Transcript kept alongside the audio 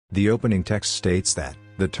The opening text states that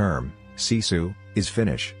the term sisu is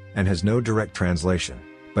Finnish and has no direct translation,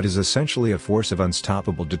 but is essentially a force of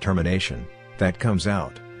unstoppable determination that comes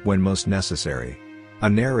out when most necessary. A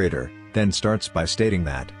narrator then starts by stating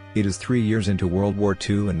that it is 3 years into World War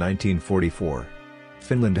II in 1944.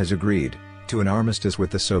 Finland has agreed to an armistice with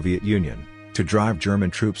the Soviet Union to drive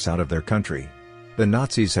German troops out of their country. The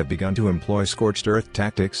Nazis have begun to employ scorched earth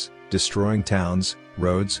tactics, destroying towns,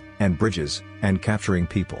 roads, and bridges, and capturing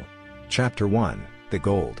people. Chapter 1: The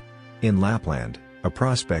Gold. In Lapland, a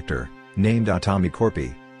prospector, named Atami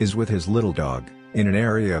Korpi, is with his little dog, in an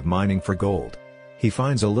area of mining for gold. He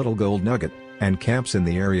finds a little gold nugget, and camps in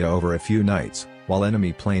the area over a few nights, while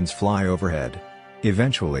enemy planes fly overhead.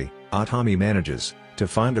 Eventually, Atami manages to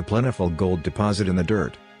find a plentiful gold deposit in the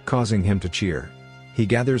dirt, causing him to cheer. He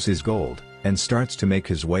gathers his gold, and starts to make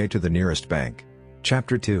his way to the nearest bank.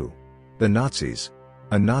 Chapter 2: The Nazis.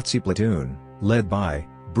 A Nazi platoon, led by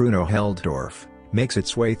Bruno Helldorf, makes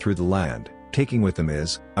its way through the land, taking with them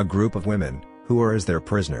a group of women, who are as their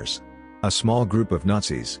prisoners. A small group of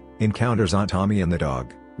Nazis encounters Atami and the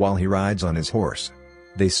dog, while he rides on his horse.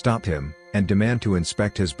 They stop him, and demand to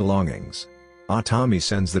inspect his belongings. Atami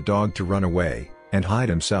sends the dog to run away, and hide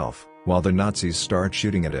himself, while the Nazis start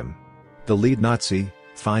shooting at him. The lead Nazi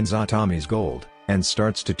finds Atami's gold, and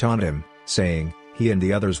starts to taunt him, saying he and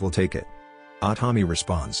the others will take it. Atami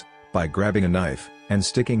responds by grabbing a knife, and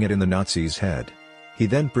sticking it in the Nazi's head. He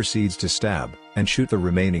then proceeds to stab, and shoot the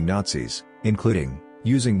remaining Nazis, including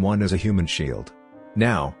using one as a human shield.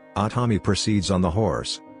 Now, Atami proceeds on the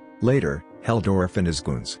horse. Later, Helldorf and his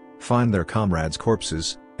goons find their comrades'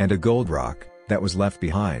 corpses, and a gold rock that was left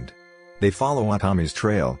behind. They follow Atami's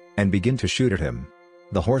trail, and begin to shoot at him.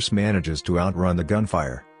 The horse manages to outrun the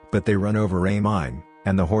gunfire, but they run over a mine,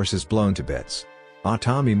 and the horse is blown to bits.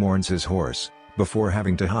 Atami mourns his horse, before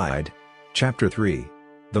having to hide. Chapter 3: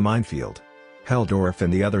 The Minefield. Helldorf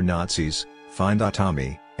and the other Nazis find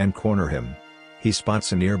Atami, and corner him. He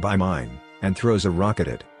spots a nearby mine, and throws a rock at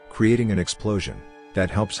it, creating an explosion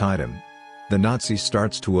that helps hide him. The Nazi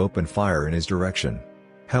starts to open fire in his direction.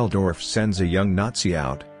 Helldorf sends a young Nazi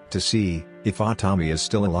out to see if Atami is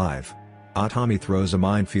still alive. Atami throws a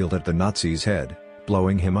minefield at the Nazi's head,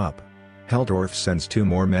 blowing him up. Helldorf sends 2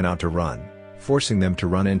 more men out to run, forcing them to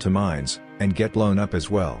run into mines, and get blown up as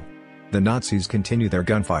well. The Nazis continue their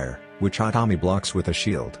gunfire, which Atami blocks with a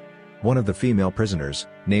shield. One of the female prisoners,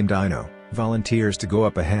 named Ino, volunteers to go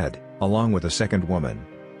up ahead, along with a second woman.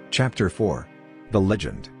 Chapter 4: The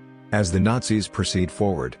Legend. As the Nazis proceed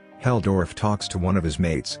forward, Helldorf talks to one of his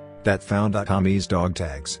mates that found Atami's dog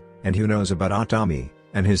tags, and who knows about Atami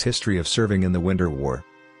and his history of serving in the Winter War.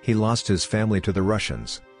 He lost his family to the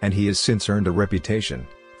Russians, and he has since earned a reputation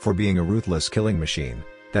for being a ruthless killing machine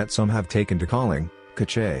that some have taken to calling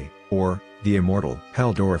Kache, or the Immortal.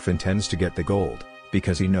 Helldorf intends to get the gold,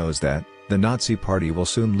 because he knows that the Nazi party will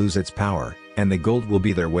soon lose its power, and the gold will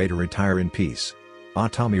be their way to retire in peace.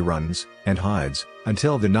 Atami runs, and hides,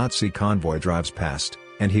 until the Nazi convoy drives past,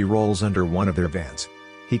 and he rolls under one of their vans.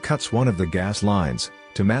 He cuts one of the gas lines,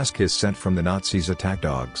 to mask his scent from the Nazis' attack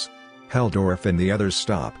dogs. Helldorf and the others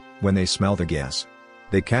stop, when they smell the gas.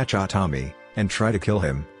 They catch Atami, and try to kill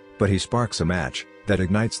him, but he sparks a match that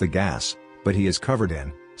ignites the gas, but he is covered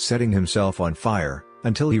in, setting himself on fire,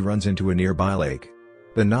 until he runs into a nearby lake.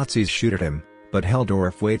 The Nazis shoot at him, but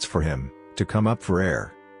Helldorf waits for him to come up for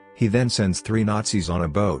air. He then sends 3 Nazis on a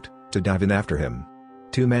boat to dive in after him.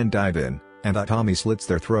 2 men dive in, and Atami slits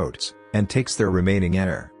their throats, and takes their remaining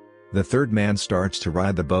air. The third man starts to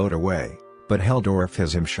ride the boat away, but Helldorf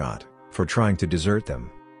has him shot for trying to desert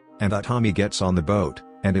them. And Atami gets on the boat,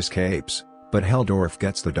 and escapes, but Helldorf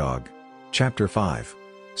gets the dog. Chapter 5: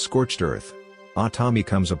 Scorched Earth. Atami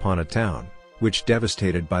comes upon a town, which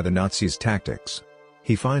devastated by the Nazis' tactics.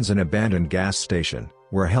 He finds an abandoned gas station,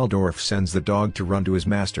 where Helldorf sends the dog to run to his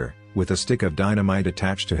master, with a stick of dynamite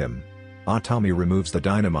attached to him. Atami removes the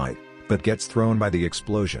dynamite, but gets thrown by the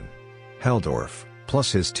explosion. Helldorf,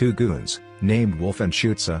 plus his 2 goons, named Wolf and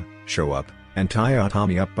Schutze, show up, and tie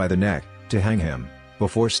Atami up by the neck, to hang him,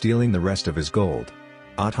 before stealing the rest of his gold.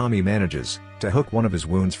 Atami manages to hook one of his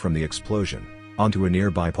wounds from the explosion onto a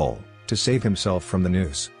nearby pole, to save himself from the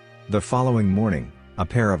noose. The following morning, a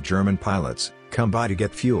pair of German pilots come by to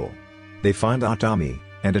get fuel. They find Atami,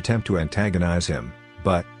 and attempt to antagonize him,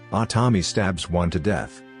 but Atami stabs one to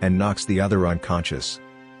death, and knocks the other unconscious.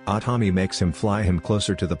 Atami makes him fly him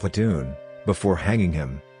closer to the platoon, before hanging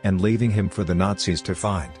him, and leaving him for the Nazis to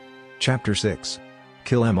find. Chapter 6: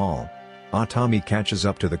 Kill 'Em All. Atami catches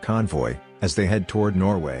up to the convoy, as they head toward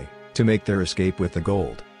Norway, to make their escape with the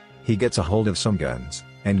gold. He gets a hold of some guns,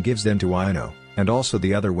 and gives them to Ino, and also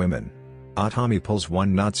the other women. Atami pulls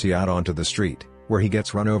one Nazi out onto the street, where he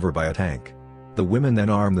gets run over by a tank. The women then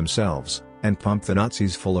arm themselves, and pump the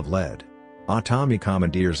Nazis full of lead. Atami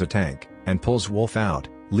commandeers a tank, and pulls Wolf out,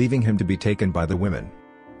 leaving him to be taken by the women.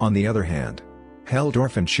 On the other hand,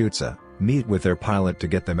 Heldorf and Schutze meet with their pilot to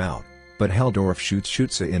get them out, but Heldorf shoots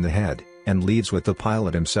Schutze in the head, and leaves with the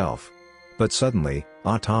pilot himself. But suddenly,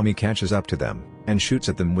 Atami catches up to them, and shoots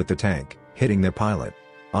at them with the tank, hitting their pilot.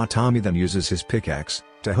 Atami then uses his pickaxe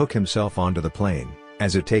to hook himself onto the plane.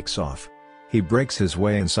 As it takes off, he breaks his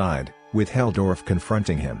way inside, with Heldorf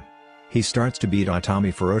confronting him. He starts to beat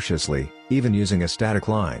Atami ferociously, even using a static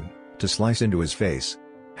line to slice into his face.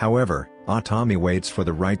 However, Atami waits for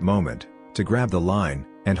the right moment to grab the line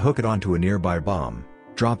and hook it onto a nearby bomb,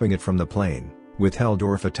 dropping it from the plane, with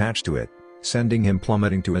Heldorf attached to it, sending him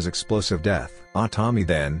plummeting to his explosive death. Atami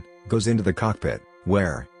then goes into the cockpit,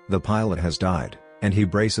 where the pilot has died, and he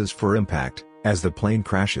braces for impact as the plane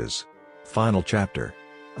crashes. Final chapter.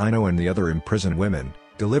 Aino and the other imprisoned women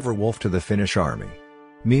deliver Wolf to the Finnish army.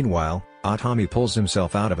 Meanwhile, Atami pulls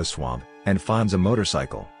himself out of a swamp and finds a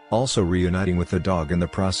motorcycle, also reuniting with the dog in the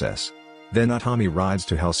process. Then Atami rides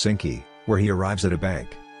to Helsinki, where he arrives at a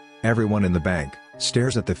bank. Everyone in the bank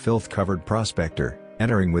stares at the filth-covered prospector,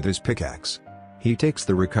 entering with his pickaxe. He takes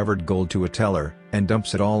the recovered gold to a teller, and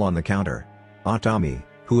dumps it all on the counter. Atami,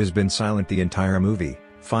 who has been silent the entire movie,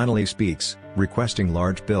 finally speaks, requesting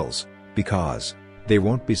large bills, because they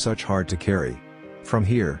won't be such hard to carry. From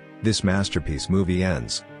here, this masterpiece movie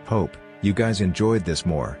ends. Hope you guys enjoyed this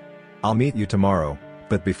more. I'll meet you tomorrow,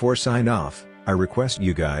 but before sign off, I request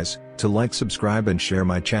you guys to like, subscribe and share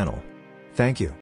my channel. Thank you.